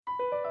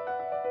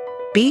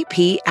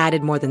BP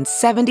added more than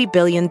 $70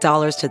 billion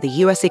to the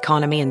U.S.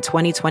 economy in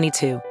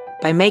 2022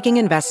 by making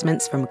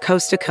investments from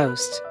coast to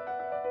coast.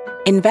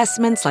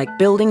 Investments like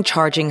building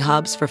charging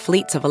hubs for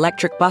fleets of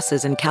electric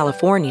buses in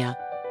California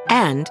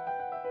and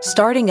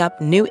starting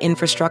up new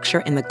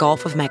infrastructure in the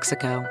Gulf of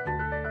Mexico.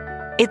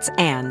 It's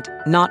and,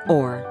 not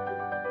or.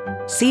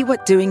 See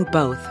what doing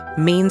both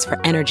means for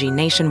energy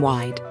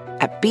nationwide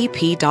at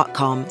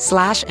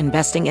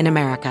bp.com/investing in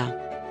America.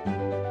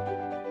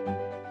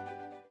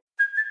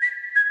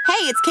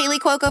 Hey, it's Kaylee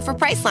Cuoco for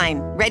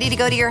Priceline. Ready to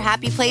go to your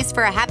happy place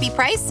for a happy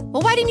price?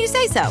 Well, why didn't you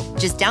say so?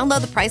 Just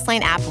download the Priceline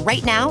app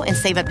right now and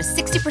save up to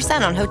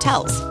 60% on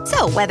hotels.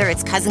 So whether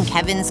it's Cousin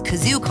Kevin's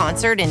Kazoo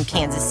Concert in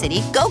Kansas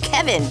City, go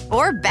Kevin,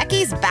 or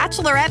Becky's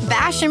Bachelorette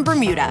Bash in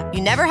Bermuda,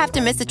 you never have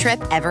to miss a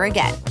trip ever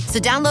again. So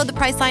download the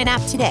Priceline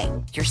app today.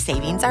 Your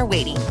savings are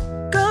waiting.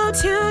 Go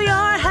to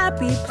your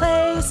happy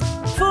place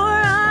for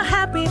a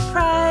happy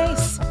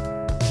price.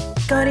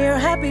 Go to your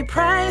happy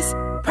price,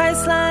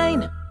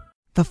 Priceline.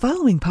 The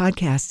following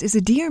podcast is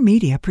a Dear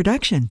Media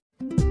production.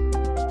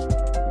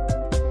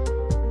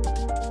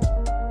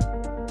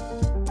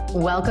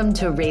 Welcome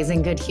to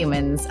Raising Good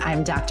Humans.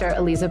 I'm Dr.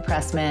 Eliza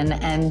Pressman,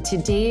 and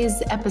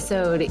today's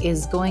episode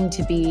is going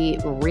to be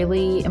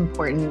really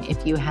important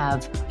if you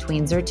have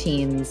tweens or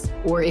teens,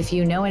 or if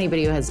you know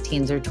anybody who has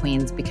teens or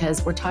tweens,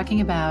 because we're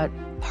talking about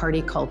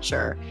party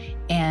culture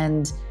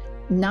and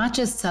not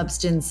just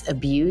substance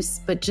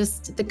abuse, but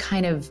just the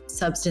kind of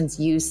substance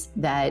use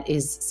that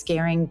is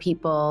scaring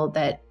people,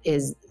 that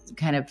is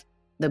kind of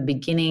the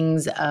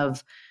beginnings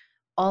of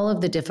all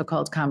of the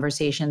difficult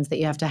conversations that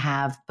you have to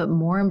have, but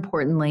more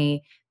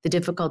importantly, the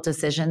difficult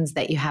decisions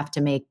that you have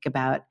to make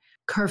about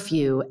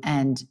curfew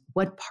and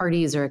what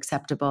parties are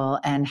acceptable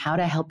and how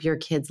to help your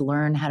kids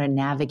learn how to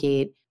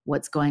navigate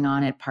what's going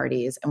on at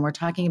parties. And we're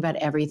talking about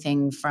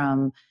everything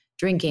from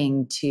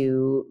drinking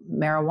to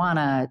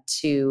marijuana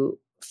to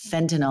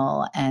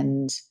fentanyl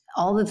and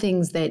all the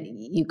things that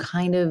you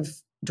kind of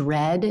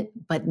dread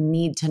but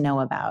need to know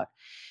about.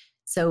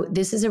 So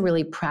this is a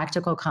really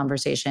practical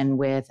conversation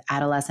with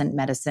adolescent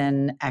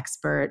medicine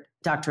expert,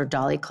 Dr.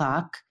 Dolly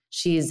Klock.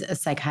 She's a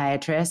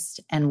psychiatrist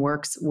and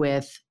works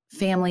with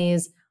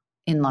families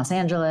in Los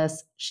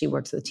Angeles. She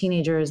works with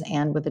teenagers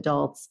and with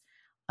adults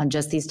on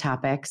just these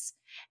topics.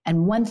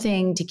 And one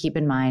thing to keep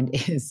in mind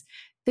is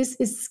this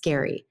is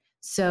scary.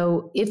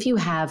 So if you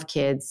have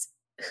kids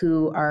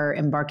who are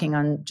embarking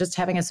on just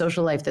having a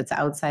social life that's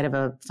outside of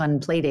a fun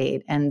play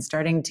date and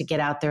starting to get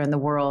out there in the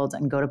world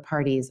and go to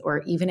parties,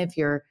 or even if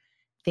you're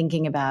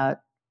thinking about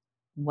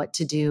what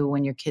to do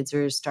when your kids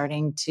are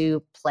starting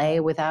to play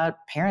without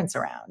parents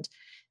around,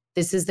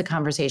 this is the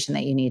conversation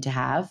that you need to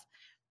have.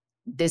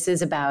 This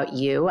is about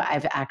you.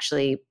 I've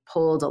actually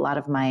polled a lot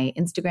of my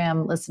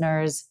Instagram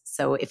listeners.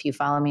 So if you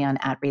follow me on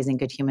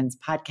 @RaisingGoodHumans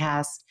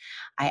podcast,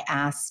 I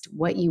asked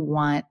what you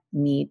want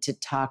me to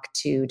talk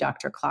to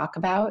Dr. Klock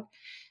about.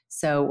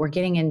 So we're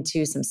getting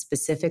into some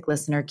specific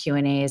listener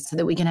Q&As so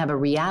that we can have a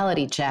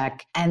reality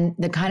check and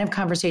the kind of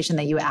conversation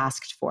that you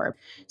asked for.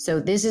 So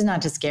this is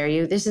not to scare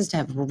you. This is to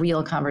have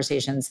real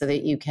conversations so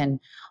that you can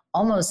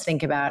almost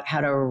think about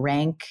how to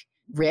rank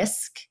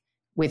risk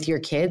with your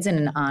kids in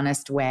an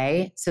honest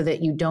way so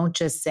that you don't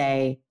just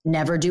say,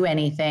 never do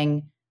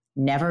anything,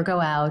 never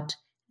go out,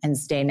 and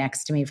stay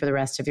next to me for the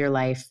rest of your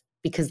life,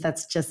 because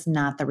that's just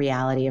not the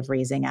reality of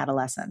raising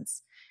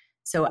adolescents.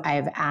 So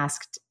I've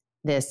asked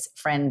this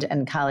friend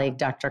and colleague,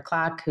 Dr.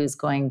 Klock, who's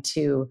going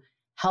to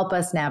help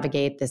us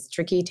navigate this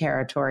tricky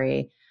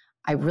territory.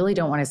 I really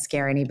don't want to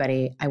scare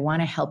anybody. I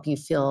want to help you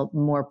feel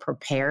more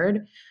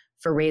prepared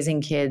for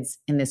raising kids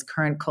in this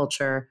current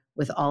culture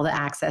with all the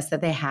access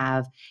that they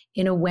have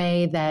in a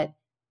way that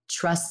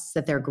trusts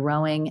that they're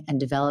growing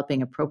and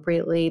developing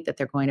appropriately, that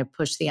they're going to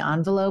push the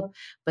envelope,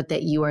 but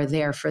that you are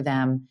there for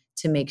them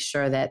to make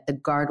sure that the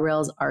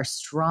guardrails are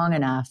strong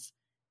enough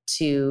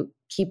to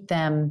keep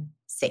them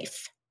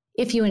safe.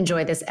 If you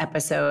enjoy this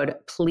episode,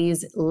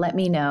 please let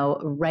me know,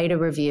 write a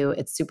review.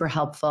 It's super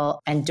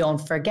helpful. And don't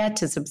forget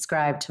to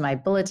subscribe to my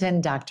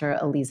bulletin,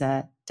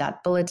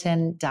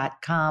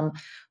 dreliza.bulletin.com,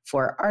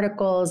 for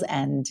articles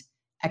and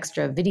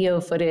extra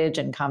video footage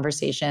and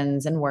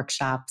conversations and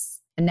workshops.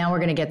 And now we're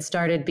going to get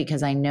started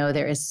because I know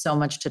there is so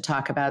much to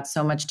talk about,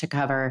 so much to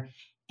cover.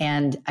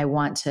 And I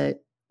want to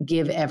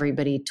give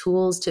everybody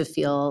tools to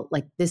feel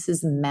like this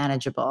is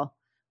manageable.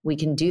 We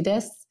can do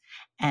this,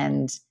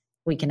 and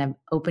we can have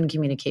open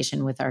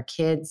communication with our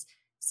kids,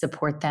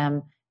 support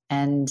them,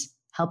 and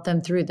help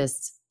them through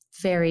this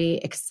very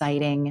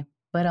exciting,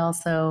 but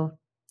also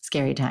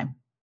scary time.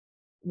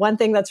 One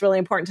thing that's really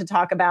important to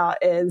talk about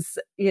is,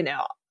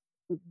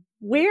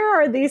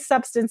 where are these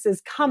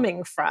substances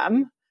coming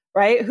from,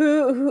 right?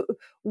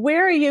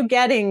 Where are you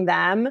getting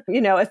them?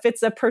 If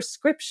it's a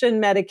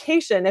prescription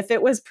medication, if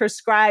it was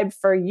prescribed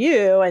for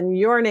you and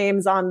your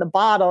name's on the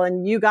bottle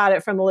and you got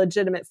it from a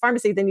legitimate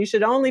pharmacy, then you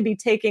should only be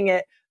taking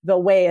it the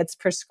way it's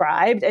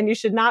prescribed, and you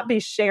should not be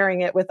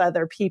sharing it with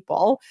other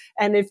people.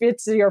 And if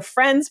it's your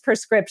friend's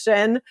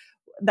prescription,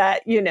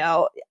 that,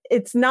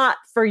 it's not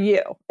for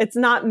you. It's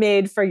not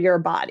made for your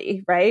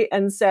body, right?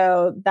 And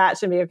so that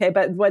should be okay.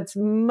 But what's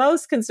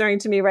most concerning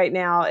to me right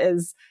now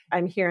is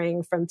I'm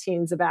hearing from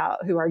teens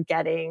about who are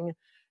getting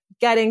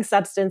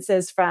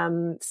substances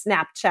from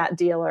Snapchat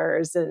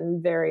dealers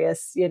and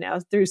various,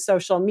 through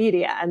social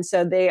media. And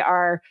so they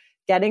are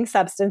getting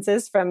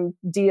substances from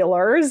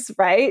dealers,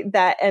 right?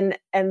 That and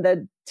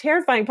the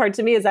terrifying part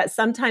to me is that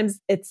sometimes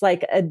it's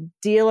like a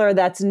dealer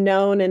that's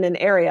known in an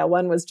area.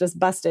 One was just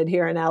busted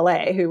here in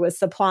LA who was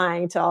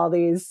supplying to all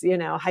these,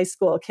 high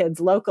school kids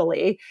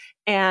locally.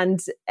 And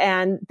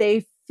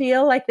they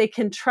feel like they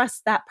can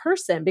trust that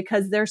person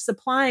because they're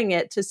supplying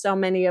it to so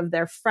many of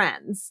their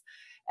friends.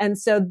 And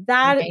so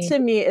that to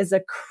me is a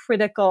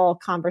critical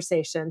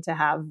conversation to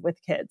have with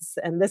kids.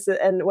 And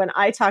when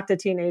I talk to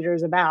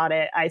teenagers about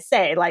it, I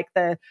say like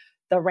the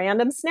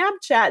random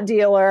Snapchat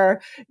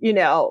dealer,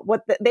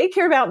 they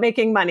care about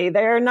making money.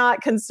 They're not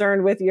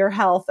concerned with your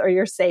health or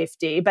your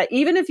safety. But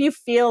even if you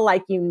feel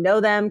like you know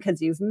them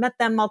because you've met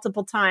them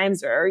multiple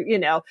times or,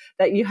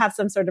 that you have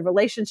some sort of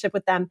relationship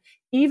with them,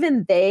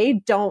 even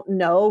they don't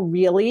know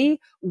really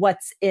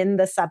what's in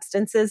the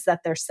substances that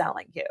they're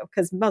selling you,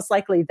 because most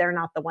likely they're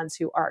not the ones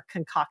who are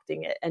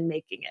concocting it and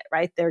making it,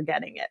 right? They're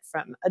getting it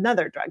from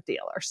another drug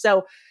dealer.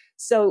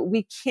 So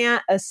we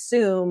can't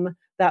assume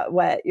that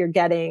what you're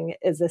getting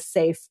is a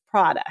safe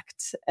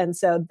product. And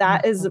so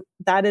that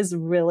is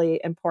really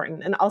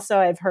important. And also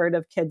I've heard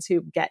of kids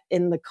who get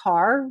in the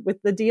car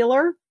with the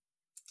dealer.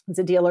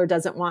 The dealer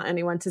doesn't want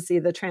anyone to see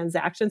the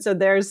transaction. So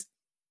there's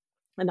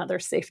another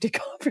safety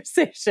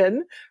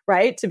conversation,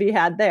 right, to be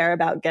had there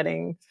about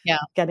getting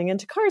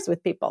into cars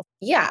with people.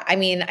 Yeah. I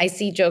mean, I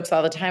see jokes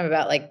all the time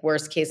about like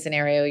worst case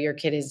scenario, your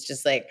kid is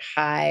just like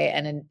high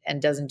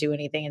and doesn't do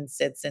anything and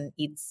sits and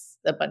eats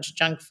a bunch of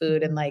junk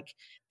food and like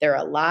they're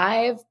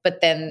alive.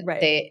 But then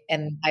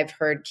and I've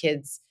heard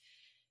kids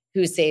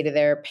who say to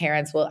their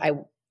parents, well,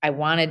 I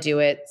want to do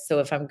it. So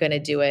if I'm going to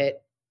do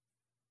it,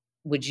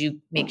 would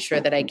you make sure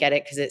that I get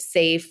it because it's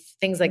safe?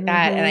 Things like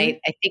that. And I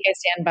think I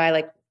stand by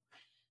like,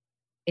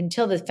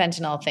 until the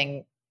fentanyl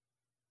thing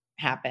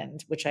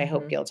happened, which I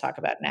hope you'll talk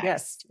about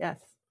next. Yes.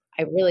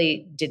 I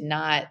really did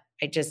not,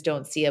 I just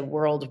don't see a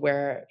world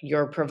where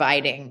you're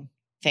providing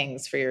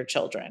things for your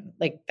children.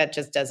 Like that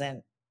just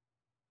doesn't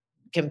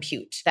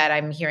compute. That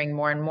I'm hearing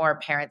more and more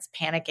parents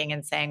panicking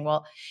and saying,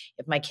 well,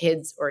 if my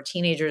kids or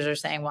teenagers are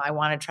saying, well, I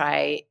want to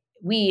try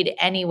weed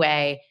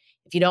anyway,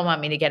 if you don't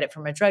want me to get it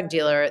from a drug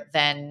dealer,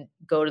 then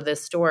go to the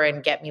store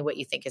and get me what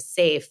you think is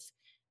safe.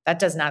 That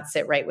does not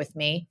sit right with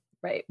me.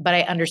 Right. But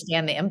I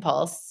understand the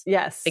impulse.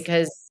 Yes.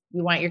 Because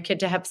you want your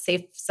kid to have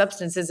safe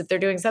substances if they're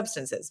doing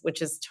substances,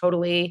 which is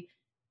totally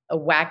a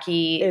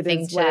wacky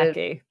thing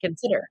to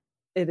consider.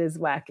 It is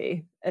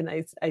wacky. And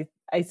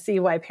I see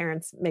why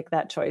parents make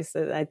that choice.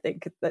 And I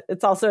think that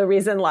it's also a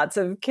reason lots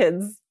of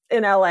kids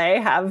in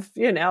LA have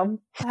too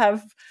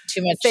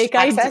much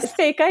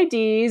fake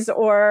IDs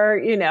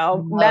or,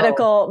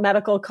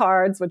 medical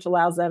cards, which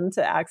allows them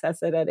to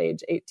access it at age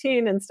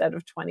 18 instead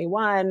of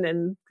 21.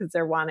 And because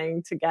they're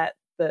wanting to get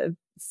the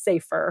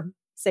safer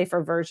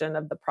version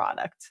of the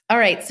product. All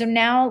right. So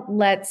now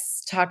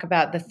let's talk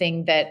about the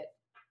thing that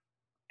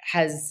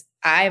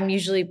I'm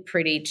usually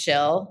pretty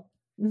chill.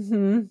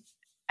 Mm-hmm.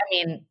 I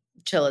mean,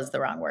 chill is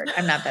the wrong word.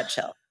 I'm not that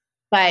chill,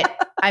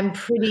 but I'm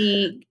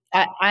pretty,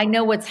 I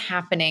know what's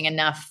happening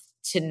enough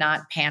to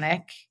not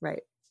panic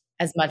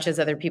as much as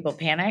other people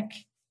panic.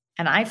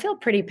 And I feel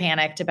pretty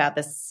panicked about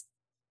this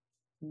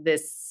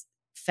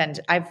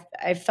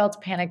I've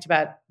felt panicked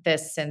about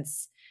this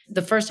since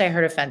the first I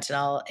heard of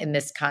fentanyl in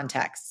this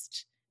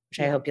context,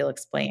 which I hope you'll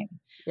explain,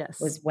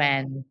 was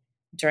when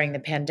during the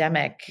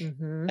pandemic,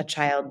 a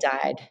child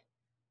died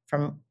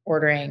from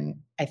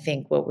ordering, I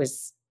think, what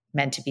was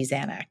meant to be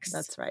Xanax.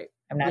 That's right.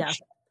 I'm not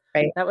sure.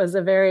 Right. That was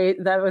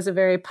a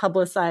very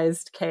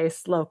publicized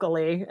case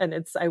locally. And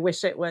I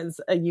wish it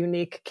was a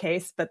unique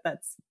case, but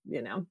that's,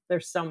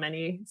 there's so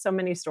many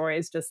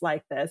stories just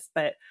like this,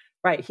 but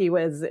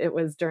it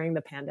was during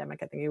the pandemic.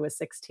 I think he was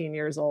 16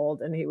 years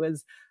old and he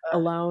was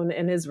alone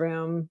in his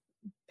room,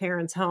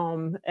 parents'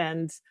 home,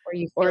 and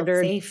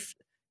ordered. Safe.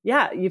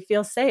 Yeah, you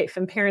feel safe.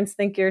 And parents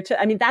think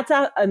that's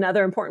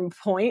another important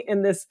point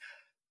in this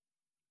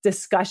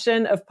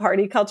discussion of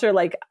party culture.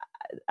 Like,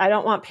 I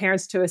don't want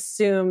parents to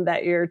assume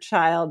that your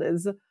child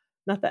is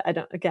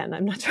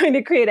I'm not trying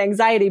to create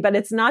anxiety, but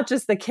it's not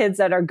just the kids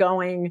that are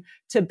going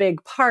to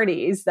big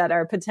parties that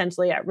are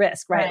potentially at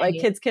risk, right? Like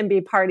kids can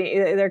be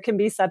there can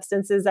be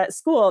substances at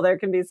school. There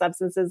can be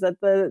substances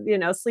at the,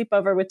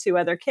 sleepover with two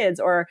other kids.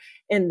 Or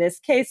in this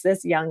case,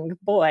 this young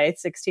boy,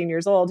 16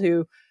 years old,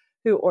 who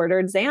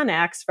ordered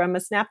Xanax from a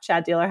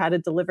Snapchat dealer, had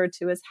it delivered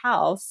to his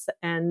house,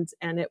 and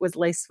it was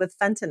laced with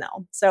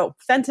fentanyl. So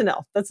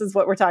fentanyl, this is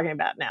what we're talking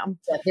about now.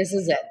 Yeah, this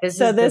is it.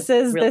 This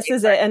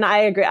is it. And I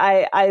agree.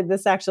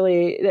 This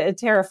actually, it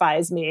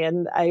terrifies me,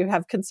 and I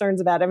have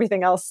concerns about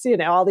everything else,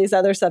 all these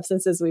other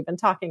substances we've been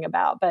talking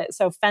about. But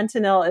so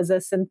fentanyl is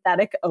a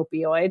synthetic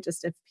opioid,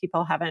 just if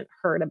people haven't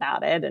heard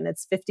about it, and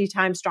it's 50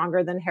 times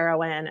stronger than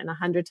heroin and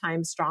 100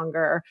 times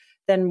stronger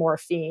than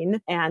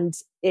morphine. And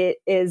it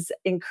is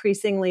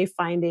increasingly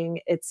finding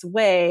its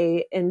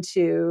way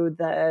into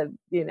the,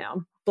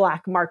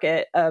 black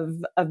market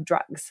of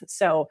drugs.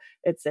 So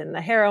it's in the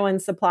heroin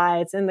supply,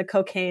 it's in the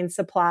cocaine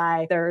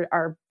supply. There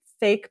are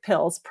fake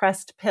pills,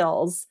 pressed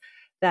pills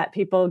that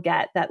people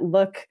get that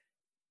look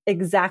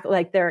exactly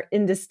like they're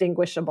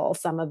indistinguishable,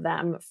 some of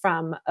them,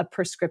 from a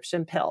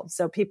prescription pill.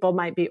 So people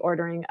might be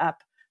ordering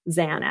up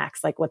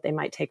Xanax, like what they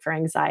might take for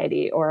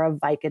anxiety, or a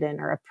Vicodin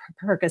or a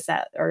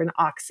Percocet or an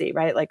Oxy,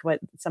 right? Like what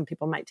some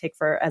people might take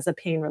for as a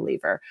pain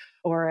reliever,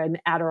 or an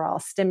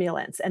Adderall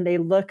stimulants. And they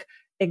look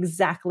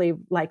exactly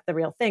like the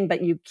real thing, but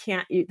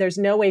there's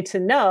no way to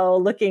know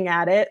looking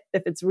at it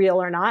if it's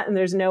real or not. And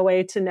there's no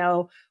way to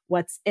know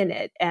what's in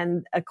it.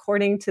 And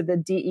according to the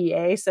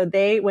DEA, so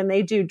when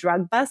they do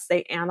drug busts,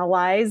 they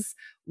analyze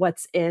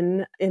what's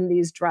in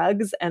these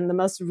drugs. And the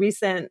most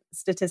recent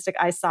statistic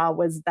I saw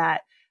was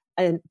that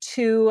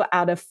 2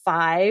 out of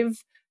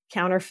 5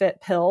 counterfeit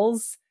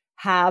pills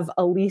have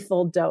a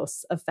lethal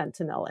dose of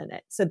fentanyl in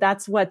it. So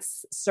that's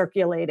what's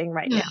circulating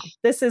right now.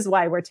 This is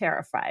why we're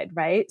terrified,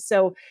 right?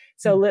 So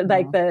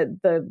like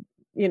the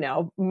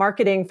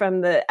marketing from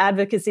the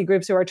advocacy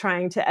groups who are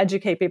trying to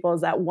educate people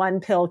is that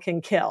one pill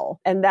can kill.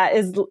 And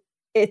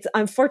it's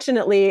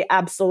unfortunately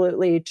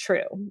absolutely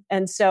true.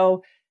 And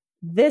so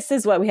this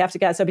is what we have to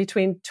get. So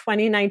between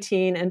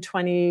 2019 and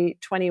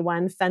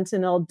 2021,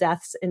 fentanyl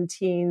deaths in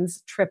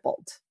teens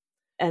tripled.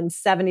 And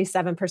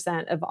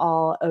 77% of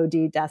all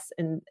OD deaths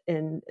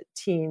in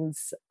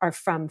teens are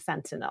from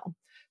fentanyl.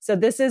 So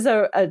this is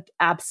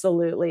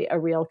absolutely a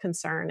real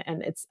concern.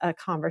 And it's a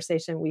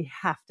conversation we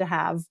have to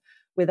have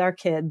with our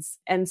kids.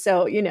 And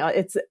so,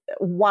 it's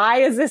why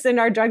is this in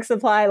our drug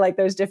supply? Like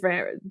there's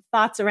different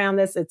thoughts around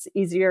this. It's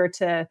easier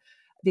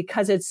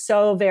because it's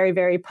so very,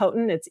 very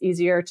potent, it's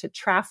easier to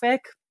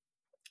traffic.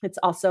 It's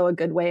also a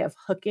good way of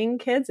hooking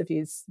kids if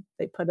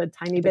they put a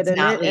tiny bit in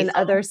it and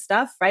other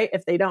stuff, right?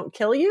 If they don't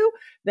kill you,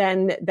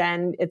 then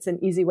it's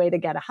an easy way to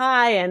get a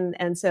high.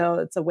 And so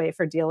it's a way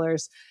for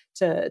dealers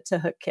to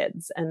hook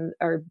kids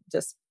or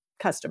just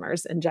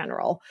customers in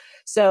general.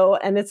 So,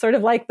 and it's sort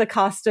of like the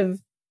cost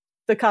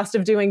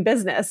of doing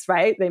business,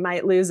 right? They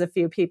might lose a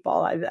few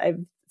people. I've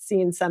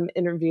seen some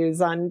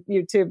interviews on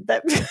YouTube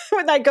that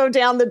when I go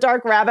down the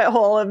dark rabbit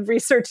hole of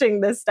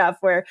researching this stuff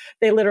where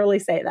they literally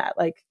say that,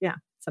 like, yeah,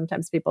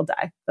 sometimes people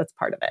die. That's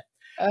part of it.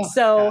 Oh,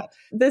 so God.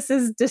 This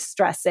is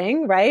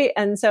distressing, right?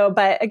 And so,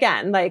 but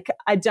again,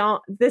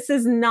 this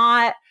is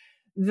not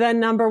the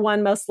number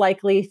one most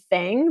likely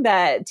thing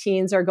that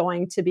teens are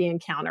going to be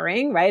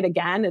encountering, right?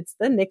 Again, it's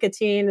the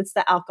nicotine, it's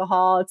the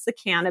alcohol, it's the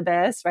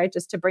cannabis, right?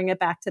 Just to bring it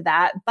back to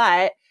that.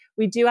 But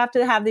we do have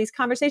to have these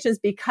conversations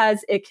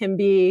because it can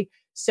be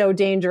so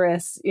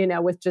dangerous,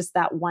 with just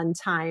that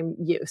one-time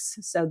use.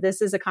 So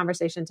this is a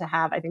conversation to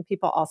have. I think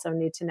people also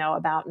need to know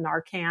about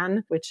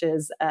Narcan, which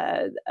is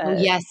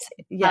yes.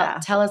 Yeah.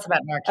 Tell us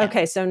about Narcan.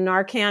 Okay. So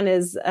Narcan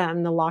is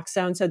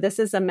naloxone. So this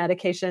is a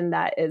medication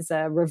that is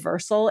a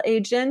reversal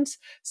agent.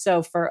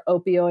 So for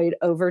opioid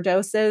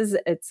overdoses,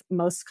 it's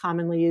most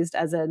commonly used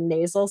as a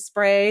nasal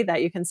spray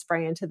that you can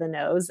spray into the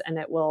nose and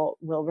it will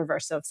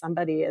reverse. So if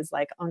somebody is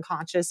like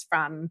unconscious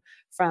from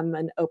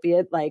an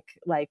opiate, like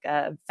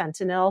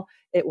fentanyl,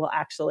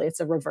 it's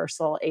a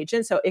reversal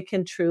agent. So it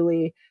can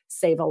truly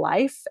save a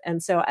life.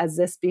 And so as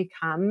this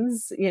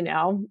becomes,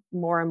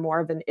 more and more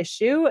of an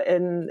issue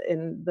in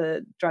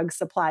the drug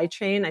supply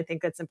chain, I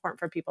think it's important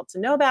for people to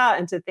know about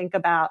and to think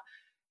about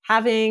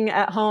having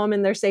at home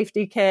in their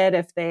safety kit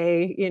if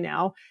they,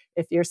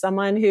 if you're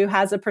someone who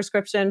has a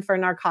prescription for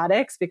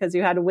narcotics because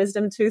you had a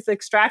wisdom tooth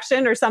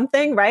extraction or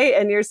something, right?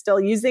 And you're still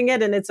using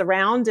it and it's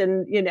around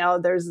and,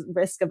 there's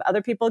risk of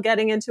other people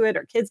getting into it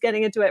or kids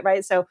getting into it,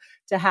 right? So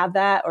to have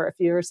that, or if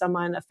you're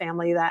a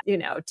family that,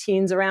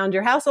 teens around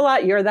your house a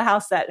lot, you're the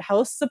house that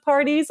hosts the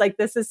parties. Like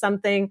this is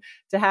something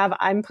to have.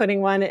 I'm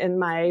putting one in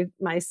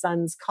my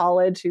son's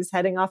college, who's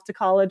heading off to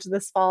college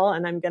this fall,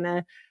 and I'm going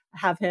to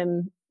have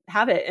him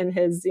have it in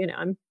his,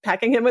 I'm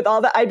packing him with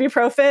all the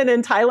ibuprofen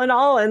and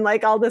Tylenol and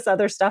like all this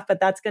other stuff,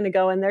 but that's going to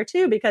go in there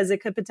too, because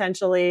it could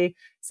potentially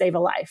save a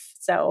life.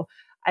 So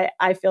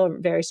I feel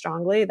very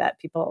strongly that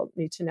people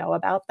need to know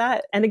about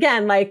that. And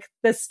again, like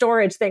the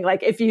storage thing,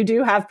 like if you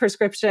do have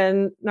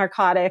prescription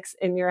narcotics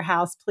in your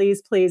house,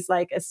 please,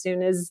 like as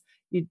soon as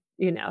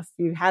if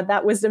you had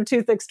that wisdom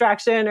tooth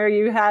extraction or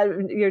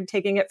you're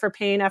taking it for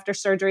pain after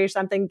surgery or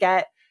something,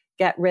 get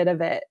rid of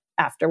it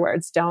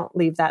afterwards. Don't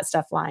leave that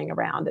stuff lying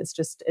around. It's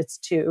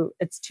too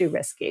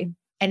risky.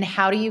 And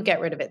how do you get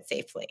rid of it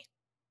safely?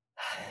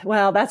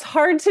 Well, that's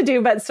hard to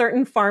do, but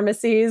certain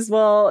pharmacies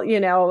will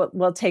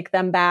take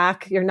them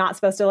back. You're not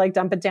supposed to like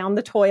dump it down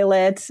the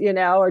toilet,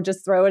 or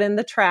just throw it in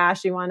the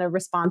trash. You want to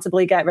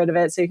responsibly get rid of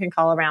it. So you can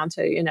call around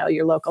to,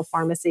 your local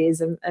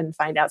pharmacies and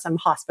find out. Some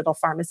hospital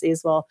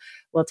pharmacies will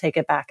take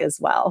it back as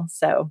well.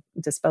 So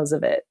dispose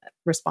of it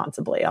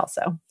responsibly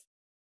also.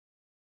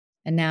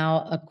 And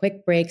now a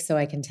quick break so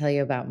I can tell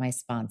you about my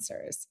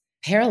sponsors.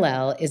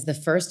 Parallel is the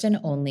first and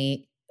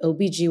only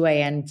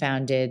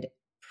OBGYN-founded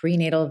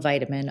prenatal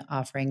vitamin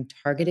offering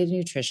targeted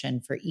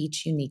nutrition for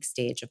each unique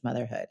stage of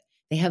motherhood.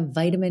 They have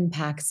vitamin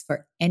packs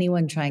for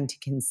anyone trying to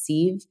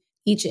conceive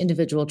each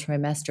individual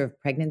trimester of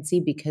pregnancy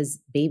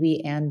because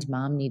baby and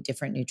mom need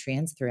different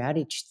nutrients throughout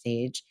each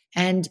stage,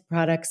 and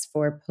products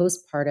for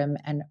postpartum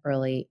and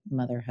early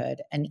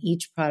motherhood. And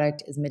each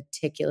product is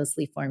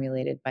meticulously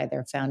formulated by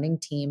their founding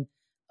team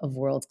of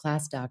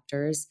world-class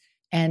doctors.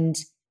 And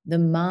the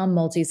Mom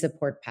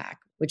Multi-Support Pack,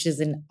 which is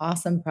an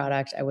awesome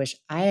product I wish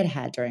I had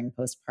had during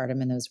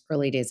postpartum in those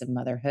early days of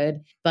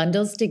motherhood,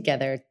 bundles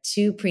together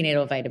 2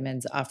 prenatal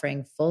vitamins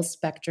offering full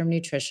spectrum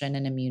nutrition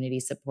and immunity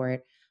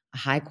support, a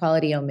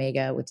high-quality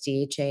omega with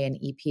DHA and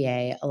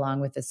EPA,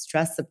 along with a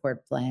stress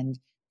support blend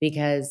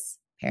because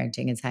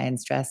parenting is high in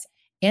stress,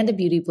 and a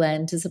beauty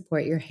blend to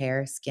support your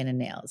hair, skin, and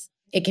nails.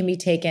 It can be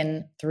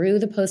taken through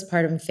the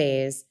postpartum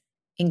phase,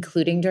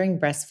 including during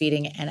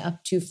breastfeeding and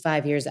up to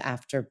 5 years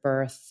after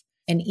birth.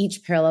 And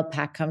each parallel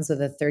pack comes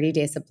with a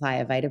 30-day supply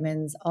of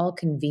vitamins, all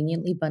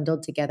conveniently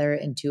bundled together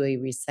into a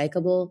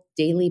recyclable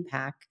daily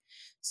pack.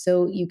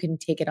 So you can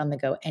take it on the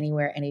go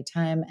anywhere,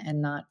 anytime,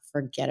 and not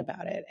forget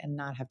about it and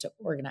not have to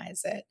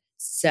organize it.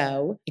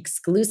 So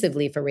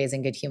exclusively for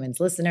Raising Good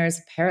Humans listeners,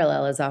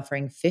 Parallel is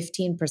offering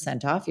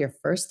 15% off your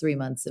first 3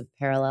 months of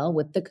Parallel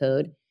with the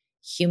code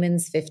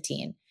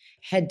HUMANS15.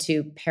 Head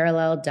to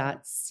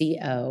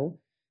parallel.co.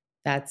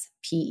 That's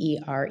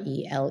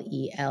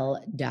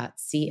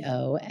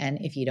PERELEL.co.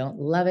 And if you don't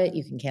love it,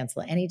 you can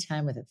cancel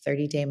anytime with a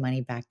 30-day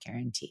money-back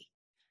guarantee.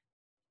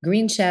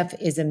 Green Chef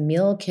is a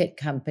meal kit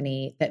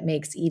company that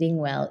makes eating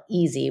well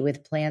easy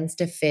with plans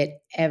to fit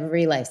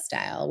every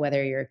lifestyle,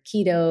 whether you're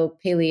keto,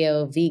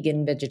 paleo,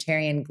 vegan,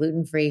 vegetarian,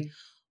 gluten-free,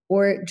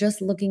 or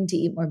just looking to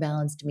eat more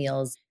balanced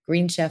meals.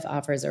 Green Chef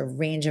offers a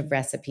range of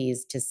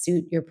recipes to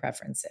suit your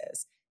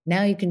preferences.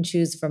 Now you can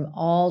choose from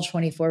all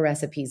 24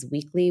 recipes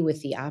weekly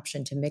with the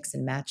option to mix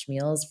and match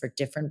meals for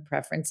different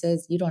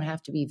preferences. You don't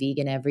have to be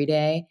vegan every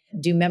day.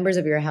 Do members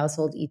of your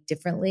household eat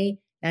differently?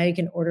 Now you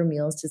can order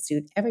meals to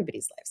suit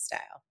everybody's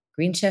lifestyle.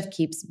 Green Chef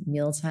keeps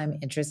mealtime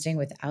interesting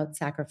without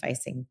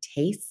sacrificing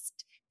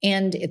taste.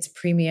 And it's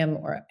premium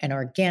and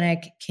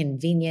organic,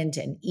 convenient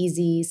and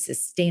easy,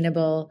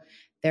 sustainable.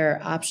 There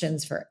are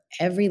options for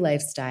every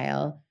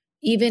lifestyle.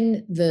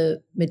 Even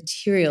the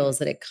materials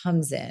that it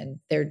comes in,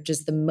 they're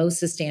just the most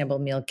sustainable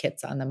meal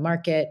kits on the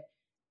market.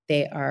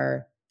 They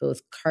are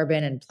both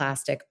carbon and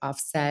plastic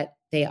offset.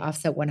 They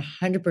offset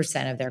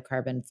 100% of their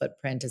carbon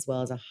footprint, as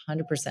well as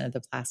 100% of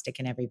the plastic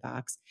in every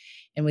box.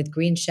 And with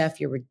Green Chef,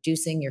 you're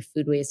reducing your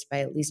food waste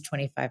by at least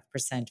 25%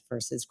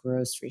 versus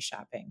grocery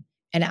shopping.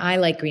 And I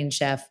like Green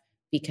Chef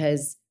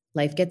because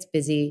life gets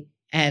busy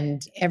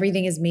and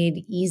everything is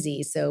made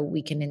easy so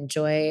we can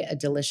enjoy a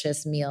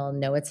delicious meal,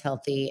 know it's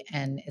healthy,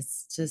 and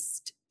it's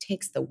just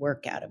takes the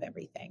work out of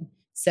everything.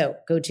 So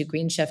go to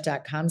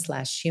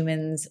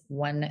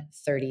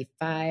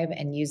greenchef.com/humans135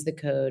 and use the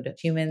code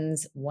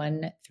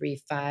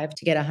humans135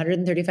 to get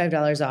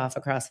 $135 off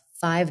across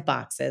 5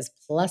 boxes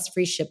plus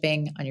free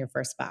shipping on your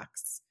first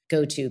box.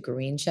 Go to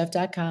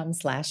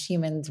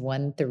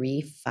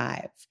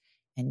greenchef.com/humans135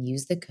 and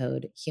use the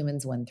code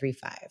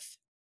humans135.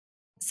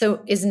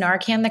 So is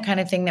Narcan the kind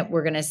of thing that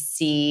we're going to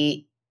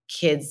see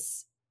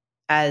kids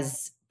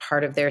as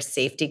part of their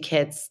safety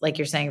kits, like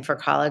you're saying, for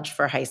college,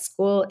 for high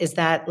school? Is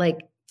that like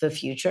the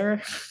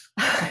future?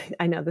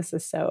 I know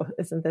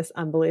isn't this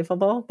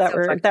unbelievable that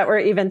we're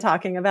even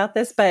talking about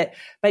this, but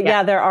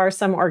yeah, there are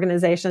some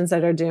organizations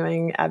that are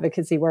doing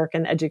advocacy work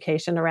and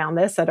education around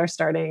this that are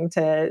starting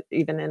to,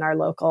 even in our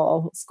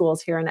local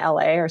schools here in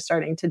LA, are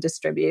starting to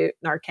distribute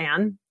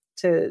Narcan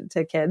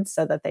to kids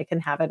so that they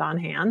can have it on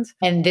hand.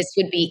 And this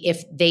would be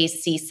if they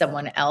see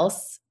someone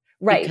else,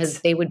 right?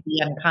 Because they would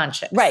be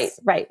unconscious. Right.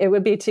 It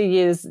would be to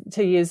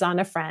use on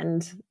a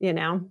friend,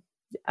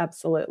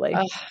 absolutely.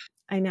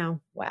 I know.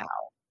 Wow.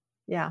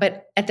 Yeah.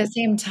 But at the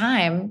same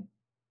time,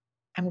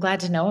 I'm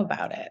glad to know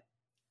about it.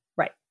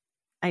 Right.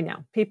 I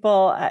know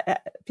people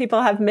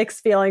have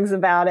mixed feelings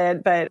about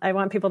it, but I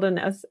want people to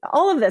know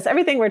all of this,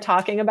 everything we're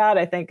talking about,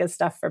 I think is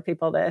stuff for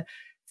people to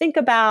think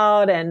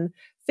about and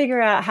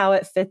figure out how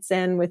it fits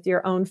in with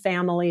your own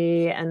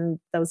family and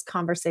those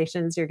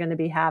conversations you're going to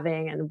be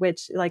having, and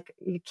which, like,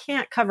 you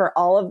can't cover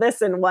all of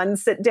this in one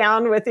sit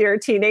down with your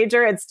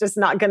teenager. It's just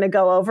not going to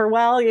go over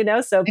well,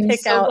 so I'm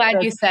so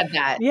glad you said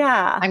that.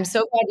 Yeah. I'm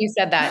so glad you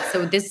said that.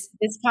 So this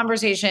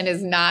conversation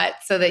is not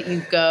so that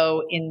you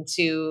go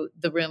into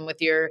the room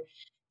with your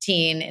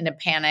teen in a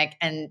panic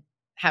and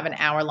have an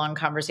hour-long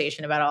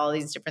conversation about all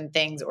these different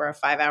things, or a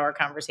 5-hour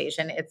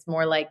conversation. It's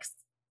more like,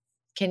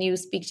 can you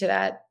speak to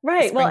that?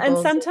 Right. Well, and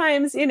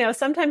sometimes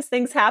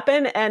things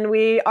happen and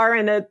we are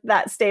in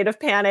that state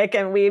of panic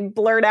and we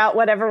blurt out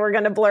whatever we're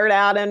going to blurt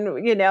out, and,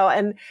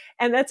 and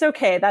that's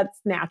okay. That's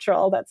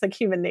natural. That's like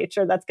human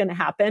nature. That's going to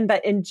happen.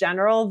 But in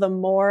general, the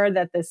more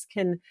that this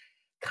can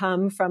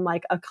come from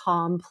like a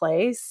calm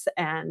place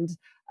and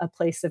a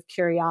place of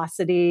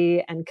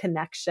curiosity and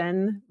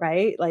connection,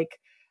 right? Like,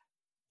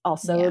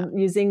 Also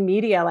using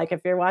media, like if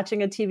you're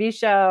watching a TV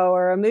show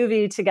or a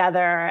movie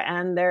together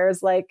and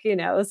there's like,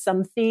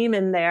 some theme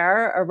in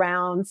there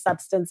around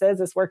substances,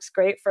 this works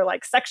great for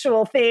like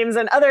sexual themes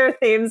and other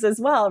themes as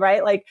well,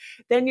 right? Like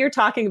then you're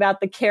talking about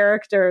the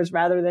characters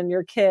rather than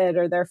your kid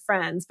or their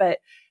friends. But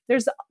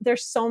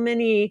there's so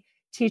many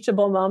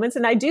teachable moments.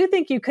 And I do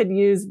think you could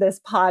use this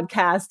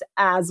podcast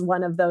as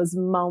one of those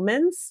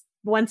moments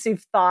once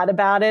you've thought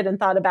about it and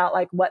thought about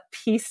like what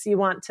piece you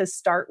want to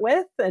start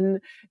with. And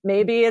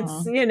maybe it's,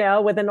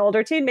 with an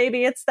older teen,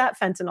 maybe it's that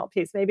fentanyl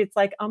piece. Maybe it's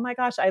like, oh my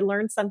gosh, I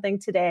learned something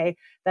today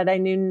that I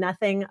knew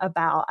nothing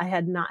about.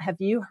 Have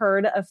you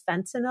heard of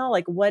fentanyl?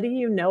 Like, what do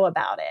you know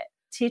about it?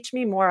 Teach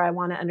me more. I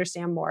want to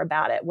understand more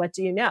about it. What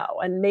do you know?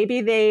 And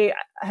maybe they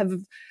have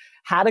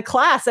had a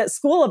class at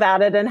school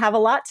about it and have a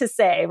lot to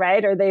say,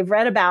 right? Or they've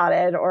read about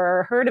it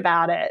or heard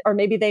about it, or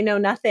maybe they know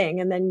nothing.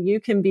 And then you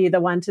can be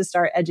the one to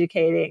start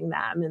educating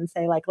them and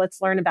say, like,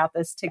 let's learn about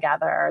this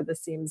together.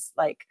 This seems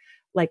like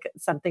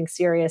something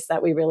serious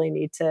that we really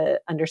need to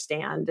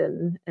understand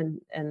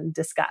and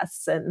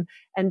discuss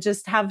and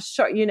just have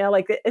short,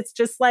 like it's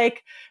just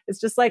like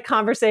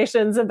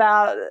conversations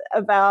about,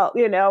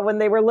 when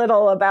they were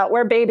little, about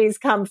where babies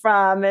come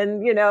from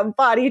and,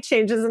 body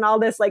changes and all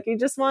this. Like you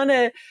just want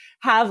to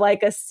have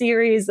like a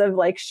series of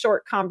like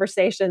short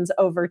conversations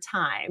over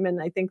time.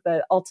 And I think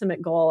the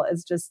ultimate goal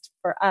is just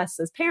for us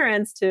as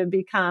parents to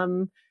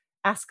become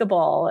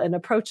askable and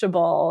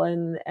approachable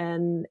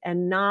and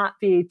not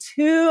be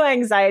too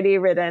anxiety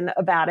ridden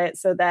about it,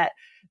 so that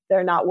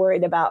they're not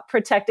worried about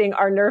protecting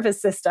our nervous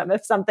system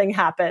if something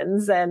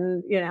happens.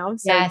 And,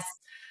 yes.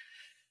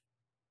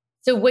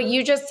 So what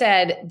you just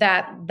said,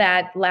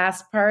 that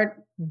last part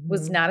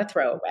was not a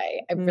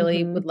throwaway. I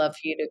really would love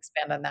for you to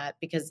expand on that,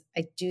 because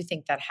I do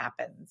think that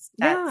happens.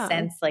 That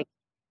sense, like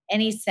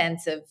any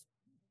sense of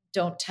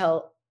don't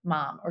tell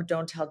mom or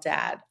don't tell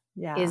dad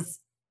is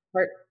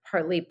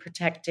partly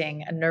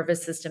protecting a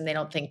nervous system they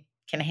don't think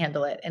can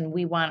handle it. And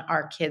we want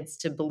our kids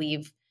to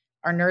believe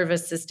our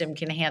nervous system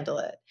can handle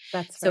it.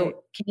 That's so right.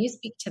 Can you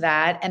speak to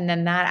that? And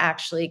then that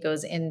actually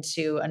goes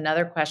into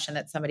another question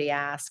that somebody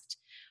asked,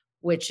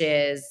 which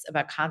is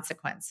about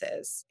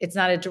consequences. It's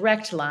not a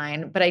direct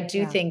line, but I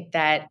do think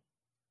that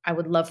I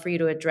would love for you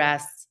to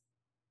address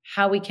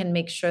how we can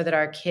make sure that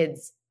our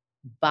kids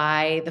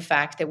buy the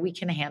fact that we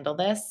can handle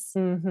this.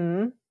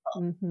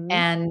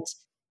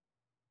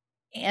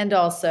 And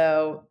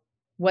also,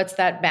 what's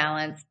that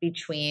balance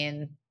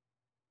between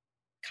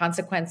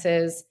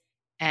consequences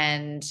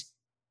and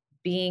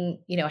being,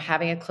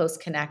 having a close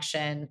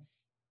connection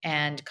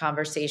and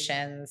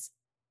conversations,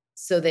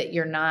 so that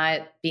you're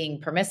not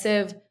being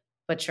permissive,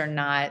 but you're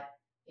not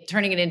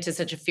turning it into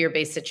such a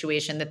fear-based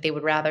situation that they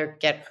would rather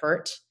get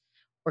hurt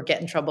or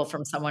get in trouble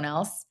from someone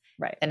else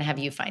than have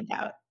you find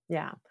out.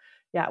 Yeah.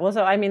 Yeah. Well,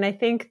 so, I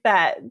think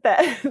that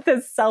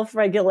the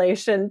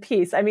self-regulation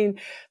piece,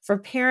 for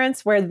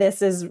parents where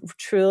this is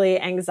truly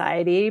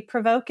anxiety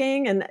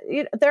provoking, and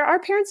there are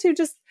parents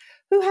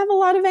who have a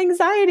lot of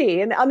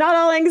anxiety, and not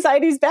all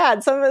anxiety is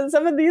bad. Some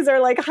of these are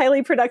like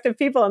highly productive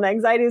people, and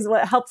anxiety is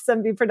what helps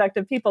them be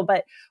productive people.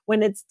 But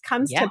when it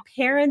comes to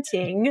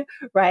parenting,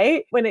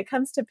 right? When it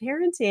comes to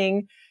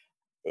parenting,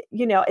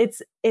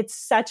 it's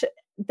such,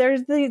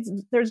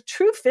 there's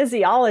true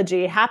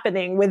physiology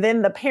happening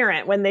within the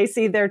parent when they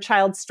see their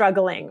child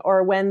struggling,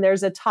 or when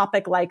there's a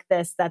topic like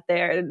this that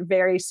they're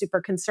very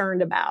super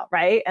concerned about,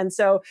 right? And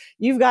so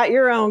you've got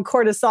your own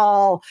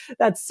cortisol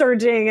that's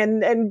surging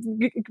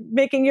and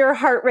making your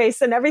heart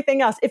race and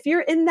everything else. If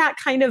you're in that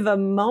kind of a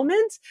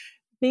moment,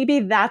 maybe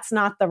that's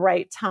not the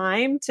right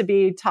time to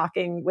be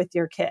talking with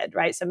your kid,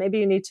 right? So maybe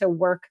you need to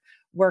work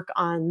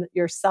on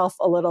yourself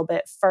a little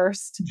bit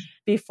first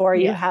before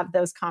you have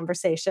those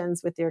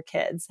conversations with your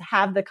kids.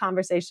 Have the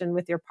conversation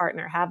with your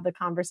partner, have the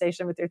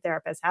conversation with your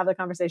therapist, have the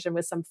conversation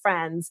with some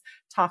friends,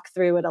 talk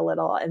through it a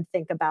little and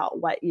think about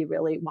what you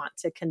really want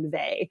to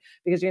convey,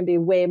 because you're going to be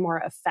way more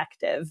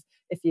effective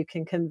if you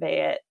can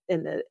convey it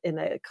in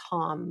a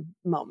calm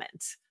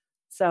moment.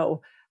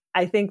 So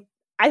I think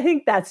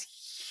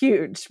that's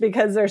huge,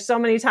 because there's so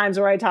many times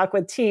where I talk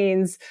with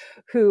teens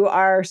who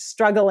are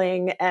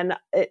struggling, and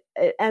it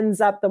ends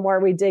up, the more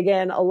we dig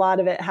in, a lot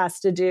of it has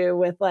to do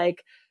with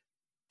like,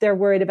 they're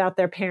worried about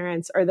their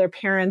parents, or their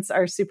parents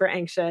are super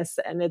anxious,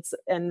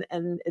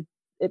 and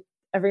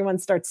everyone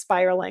starts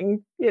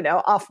spiraling,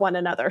 off one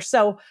another.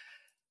 So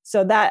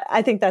that,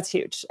 I think that's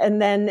huge. And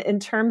then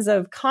in terms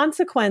of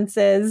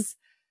consequences,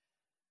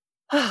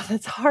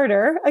 that's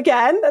harder.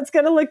 Again, that's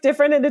going to look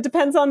different, and it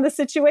depends on the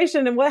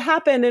situation and what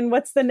happened and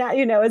what's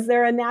is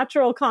there a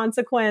natural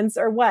consequence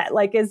or what?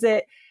 Like, is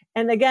it,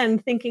 and again,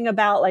 thinking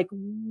about like,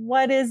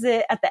 what is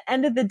it at the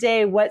end of the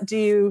day? What do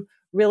you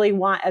really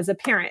want as a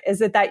parent? Is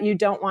it that you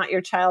don't want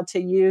your child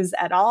to use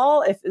at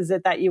all? Is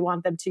it that you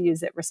want them to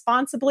use it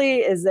responsibly?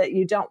 Is it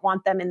you don't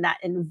want them in that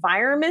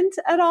environment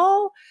at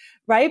all?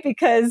 Right?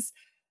 Because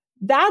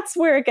that's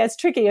where it gets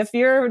tricky. If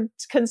you're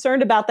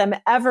concerned about them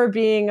ever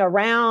being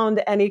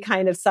around any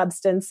kind of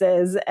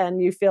substances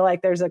and you feel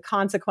like there's a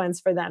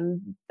consequence for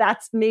them,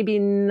 that's maybe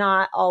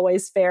not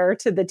always fair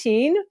to the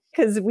teen,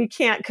 because we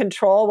can't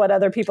control what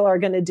other people are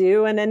going to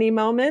do in any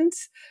moment,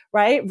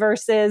 right?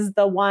 Versus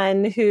the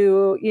one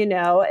who,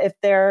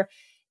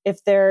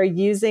 if they're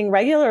using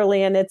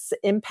regularly and it's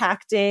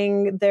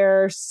impacting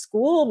their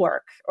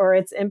schoolwork or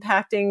it's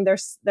impacting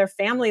their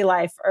family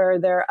life or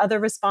their other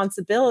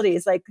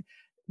responsibilities, like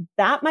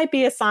that might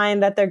be a sign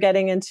that they're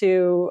getting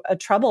into a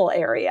trouble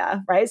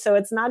area, right? So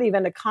it's not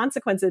even a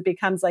consequence. It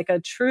becomes like a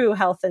true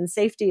health and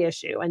safety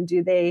issue. And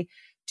do they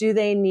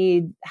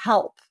need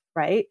help,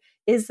 right?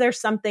 Is there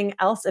something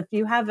else? If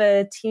you have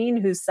a teen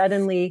who's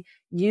suddenly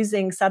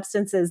using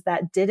substances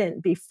that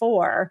didn't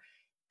before,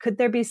 could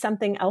there be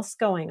something else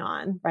going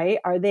on, right?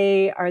 Are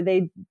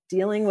they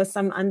dealing with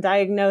some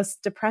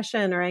undiagnosed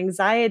depression or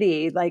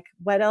anxiety? Like,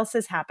 what else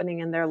is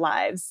happening in their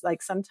lives?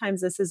 Like, sometimes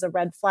this is a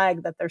red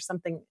flag that there's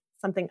something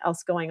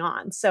else going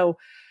on. So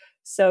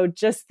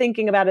just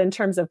thinking about it in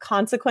terms of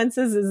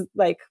consequences is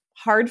like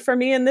hard for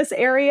me in this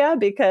area,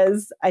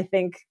 because I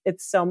think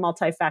it's so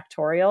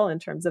multifactorial in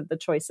terms of the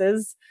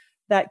choices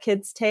that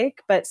kids take.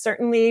 But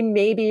certainly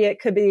maybe it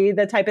could be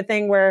the type of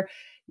thing where,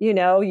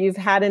 you've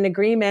had an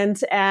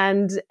agreement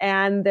and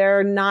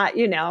they're not,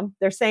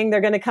 they're saying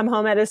they're going to come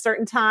home at a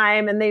certain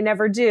time and they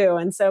never do.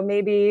 And so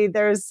maybe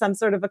there's some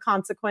sort of a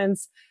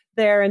consequence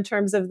there in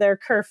terms of their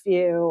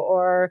curfew,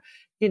 or,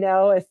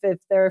 if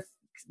they're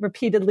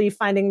repeatedly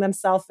finding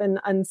themselves in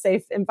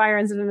unsafe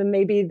environments, and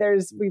maybe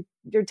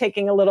you're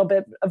taking a little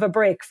bit of a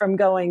break from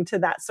going to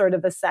that sort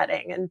of a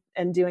setting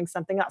and doing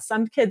something else.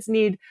 Some kids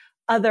need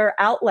other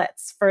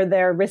outlets for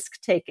their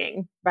risk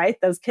taking, right?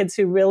 Those kids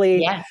who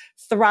really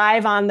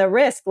thrive on the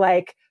risk,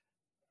 like,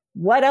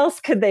 what else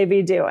could they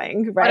be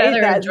doing, right? What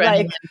other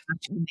adrenaline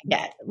can they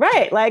get?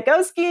 Right. Like,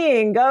 go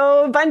skiing,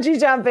 go bungee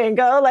jumping,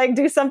 go like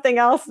do something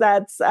else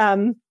that's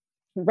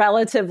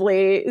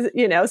relatively,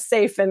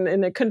 safe and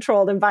in a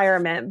controlled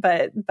environment,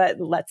 but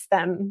lets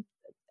them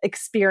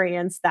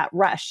experience that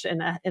rush in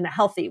a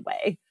healthy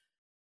way.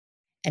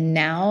 And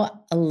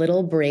now a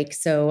little break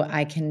so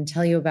I can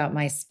tell you about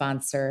my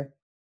sponsor,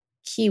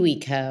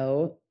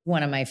 KiwiCo,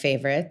 one of my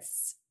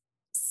favorites.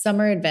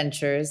 Summer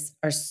adventures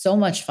are so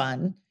much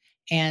fun.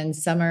 And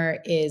summer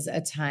is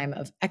a time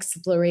of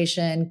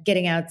exploration,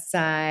 getting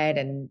outside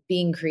and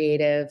being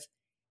creative.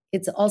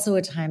 It's also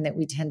a time that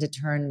we tend to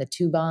turn the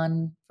tube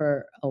on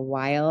for a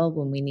while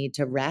when we need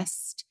to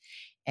rest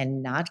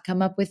and not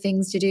come up with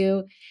things to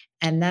do.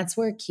 And that's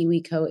where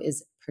KiwiCo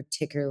is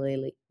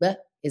particularly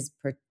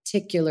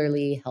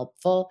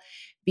helpful,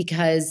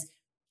 because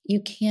you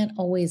can't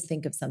always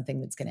think of something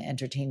that's going to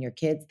entertain your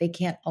kids. They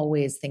can't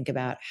always think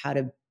about how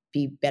to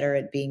be better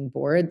at being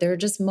bored. There are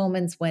just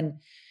moments when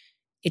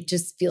it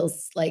just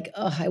feels like,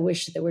 oh, I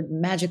wish there would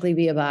magically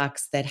be a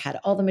box that had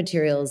all the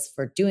materials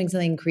for doing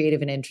something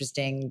creative and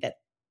interesting that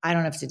I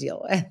don't have to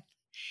deal with.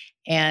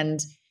 And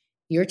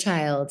your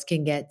child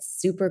can get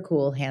super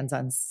cool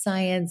hands-on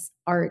science,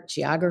 art,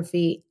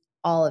 geography,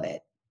 all of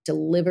it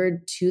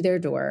delivered to their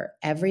door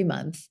every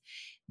month.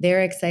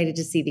 They're excited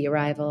to see the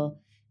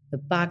arrival. The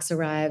box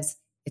arrives.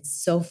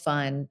 It's so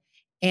fun.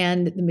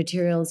 And the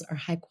materials are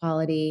high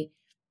quality,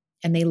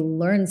 and they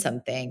learn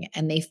something,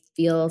 and they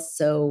feel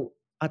so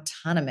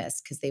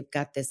autonomous because they've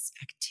got this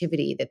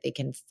activity that they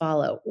can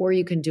follow, or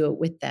you can do it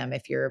with them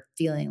if you're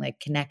feeling like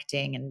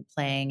connecting and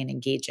playing and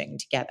engaging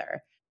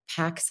together.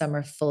 Pack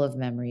summer full of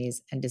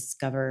memories and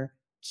discover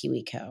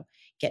KiwiCo.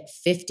 Get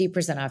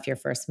 50% off your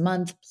first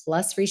month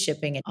plus free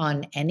shipping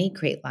on any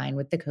crate line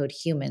with the code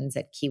HUMANS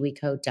at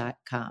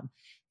kiwico.com.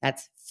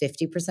 That's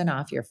 50%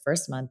 off your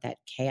first month at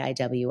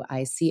kiwico.com,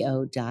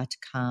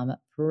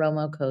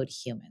 promo code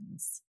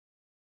HUMANS.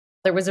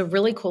 There was a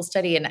really cool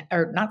study,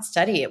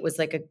 it was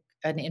like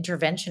an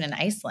intervention in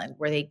Iceland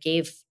where they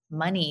gave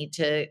money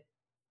to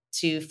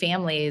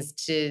families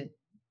to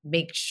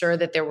make sure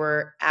that there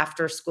were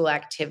after school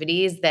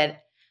activities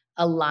that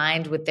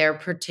aligned with their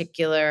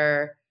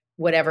particular,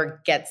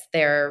 whatever gets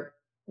their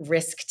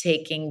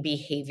risk-taking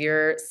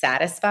behavior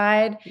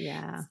satisfied.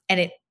 Yeah. And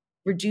it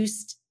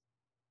reduced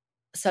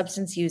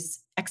substance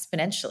use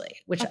exponentially,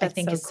 which I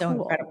think is so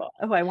incredible.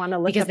 Oh, I want to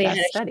look because up they that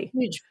had study. A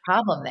huge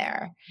problem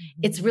there.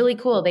 Mm-hmm. It's really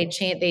cool. They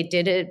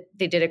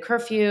did a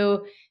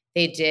curfew.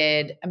 They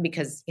did,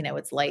 because,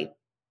 it's light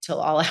till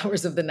all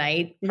hours of the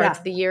night parts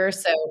of the year.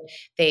 So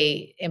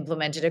they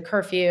implemented a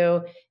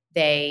curfew.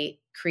 They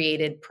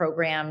created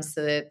programs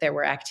so that there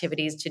were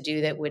activities to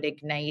do that would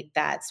ignite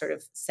that sort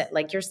of set,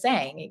 like you're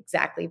saying,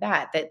 exactly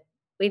that,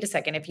 wait a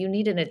second, if you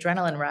need an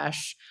adrenaline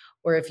rush,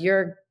 or if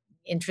you're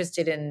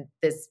interested in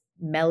this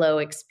mellow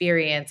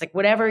experience, like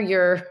whatever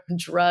your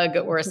drug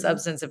or a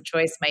substance of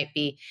choice might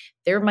be,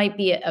 there might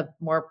be a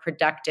more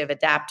productive,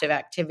 adaptive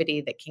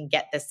activity that can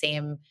get the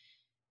same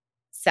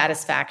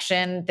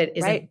satisfaction that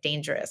isn't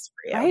dangerous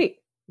for you. Right.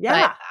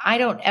 Yeah. But I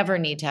don't ever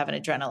need to have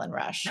an adrenaline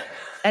rush.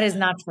 That is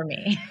not for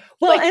me.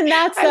 Well, and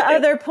that's the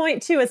other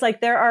point too, is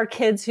like there are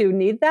kids who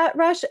need that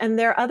rush and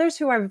there are others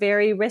who are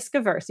very risk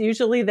averse.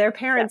 Usually their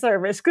parents are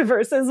risk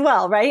averse as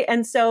well, right?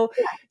 And so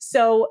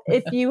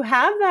if you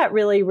have that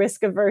really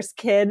risk averse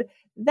kid,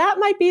 that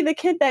might be the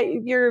kid that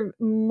you're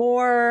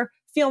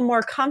feel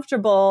more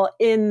comfortable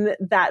in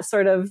that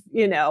sort of,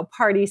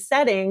 party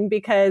setting,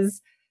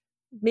 because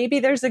maybe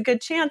there's a good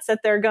chance that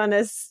they're going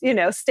to,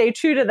 stay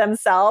true to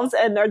themselves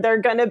and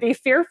they're going to be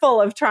fearful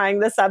of trying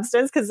the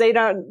substance because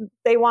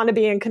they want to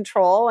be in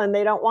control and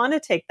they don't want to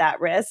take that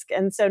risk.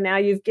 And so now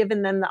you've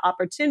given them the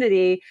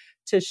opportunity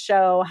to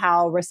show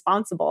how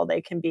responsible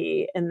they can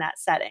be in that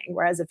setting.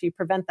 Whereas if you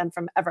prevent them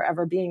from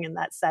ever being in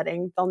that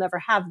setting, they'll never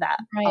have that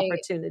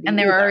opportunity. And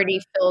they're already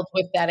filled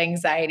with that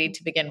anxiety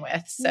to begin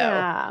with.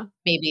 So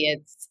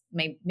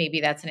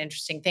maybe that's an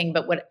interesting thing.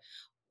 But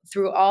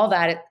through all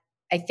that,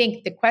 I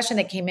think the question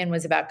that came in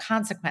was about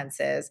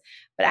consequences,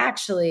 but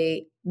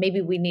actually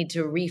maybe we need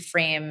to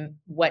reframe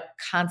what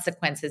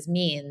consequences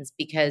means,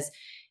 because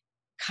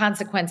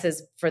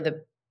consequences for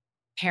the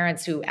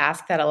parents who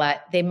ask that a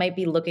lot, they might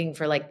be looking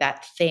for like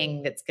that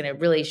thing that's going to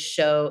really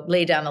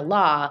lay down the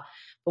law.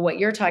 But what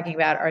you're talking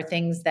about are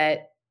things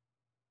that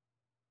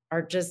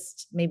are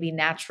just maybe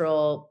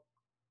natural,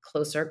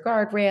 closer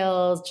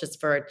guardrails just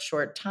for a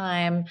short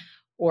time,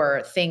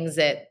 or things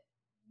that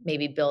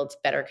maybe build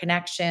better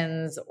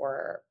connections,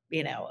 or,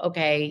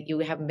 okay, you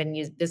haven't been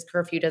used, this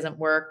curfew doesn't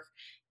work.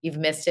 You've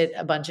missed it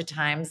a bunch of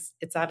times.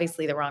 It's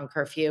obviously the wrong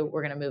curfew.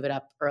 We're going to move it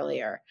up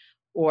earlier.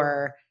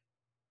 Or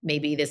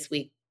maybe this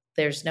week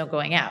there's no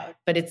going out,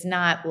 but it's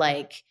not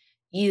like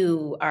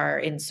you are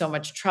in so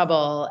much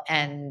trouble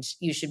and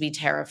you should be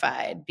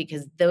terrified,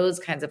 because those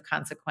kinds of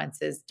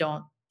consequences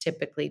don't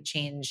typically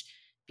change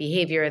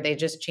behavior. They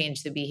just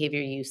change the behavior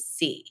you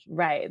see.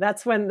 Right.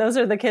 That's when those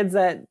are the kids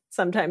that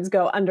sometimes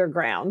go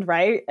underground,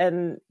 right?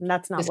 And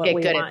that's not what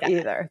we want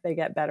either. They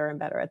get better and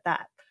better at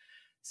that.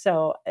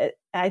 So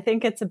I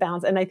think it's a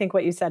balance. And I think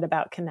what you said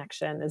about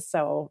connection is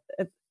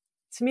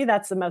to me,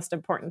 that's the most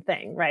important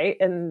thing, right?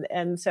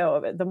 And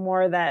so the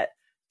more that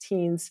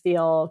teens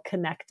feel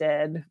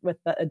connected with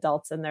the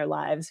adults in their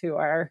lives who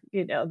are,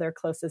 their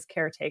closest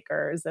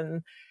caretakers,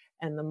 and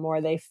the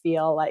more they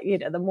feel like,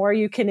 the more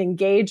you can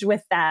engage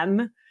with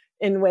them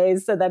in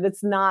ways so that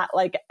it's not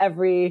like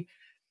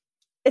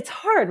it's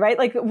hard, right?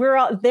 Like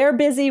they're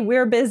busy,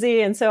 we're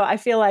busy. And so I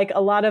feel like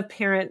a lot of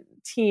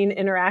parent-teen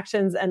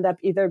interactions end up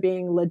either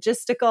being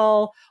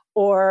logistical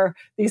or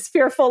these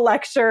fearful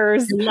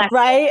lectures,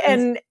 right?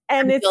 And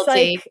it's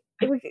like,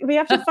 we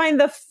have to find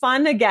the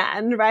fun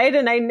again, right?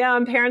 And I know,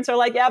 and parents are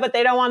like, yeah, but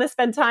they don't want to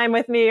spend time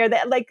with me, or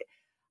that, like,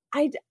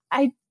 I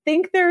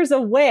think there's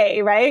a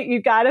way, right?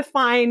 You got to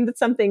find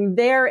something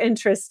they're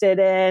interested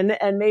in.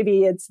 And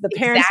maybe it's the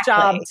parent's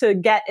job to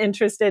get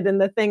interested in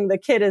the thing the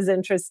kid is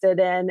interested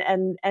in,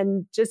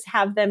 and just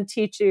have them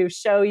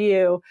show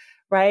you,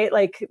 right?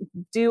 Like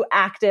do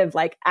active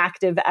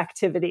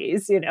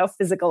activities,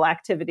 physical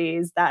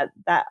activities that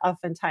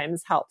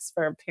oftentimes helps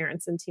for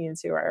parents and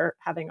teens who are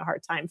having a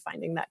hard time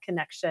finding that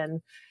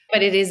connection.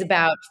 But it is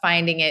about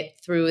finding it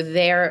through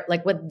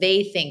like what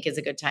they think is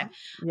a good time.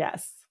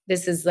 Yes.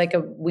 This is like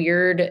a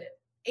weird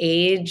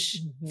age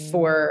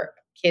for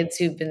kids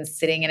who've been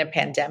sitting in a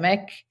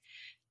pandemic.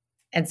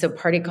 And so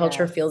party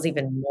culture feels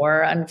even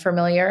more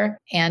unfamiliar.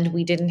 And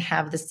we just didn't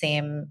have the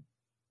same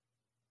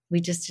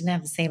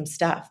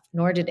stuff,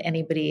 nor did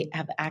anybody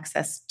have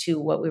access to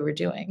what we were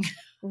doing.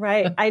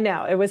 Right. I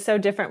know it was so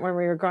different when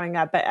we were growing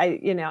up, but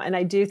and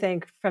I do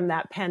think from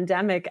that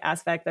pandemic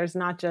aspect, there's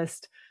not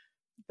just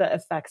the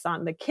effects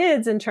on the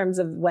kids in terms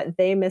of what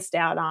they missed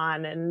out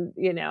on and,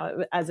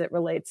 as it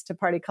relates to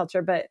party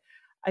culture. But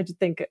I just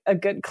think a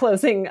good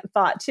closing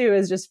thought too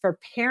is just for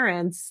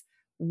parents,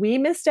 we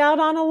missed out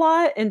on a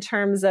lot in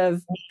terms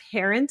of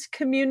parent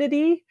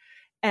community.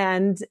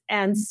 And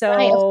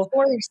so,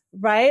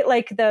 right,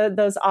 like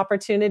those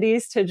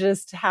opportunities to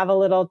just have a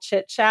little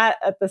chit chat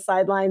at the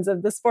sidelines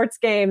of the sports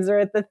games or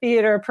at the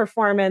theater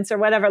performance or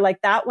whatever,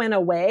 like that went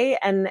away.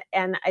 And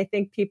I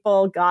think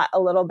people got a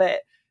little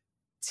bit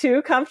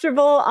too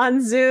comfortable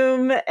on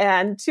Zoom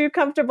and too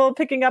comfortable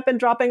picking up and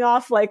dropping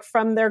off like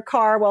from their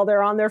car while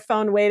they're on their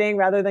phone waiting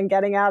rather than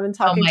getting out and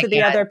talking to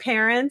the other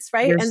parents.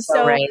 Right. You're and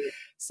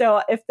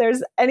so if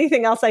there's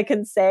anything else I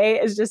can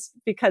say is just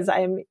because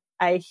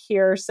I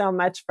hear so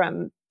much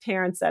from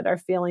parents that are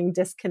feeling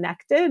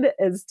disconnected,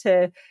 is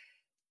to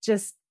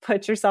just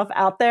put yourself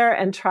out there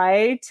and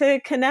try to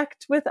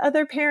connect with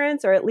other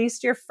parents, or at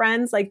least your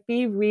friends. Like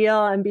be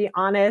real and be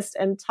honest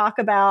and talk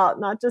about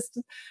not just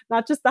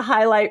the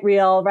highlight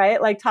reel, right?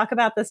 Like talk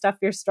about the stuff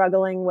you're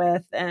struggling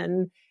with,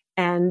 and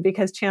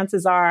because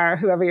chances are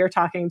whoever you're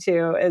talking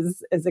to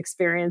is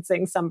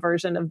experiencing some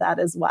version of that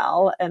as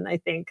well. And I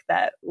think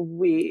that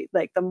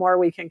the more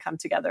we can come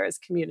together as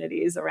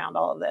communities around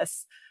all of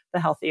this, the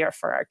healthier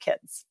for our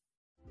kids.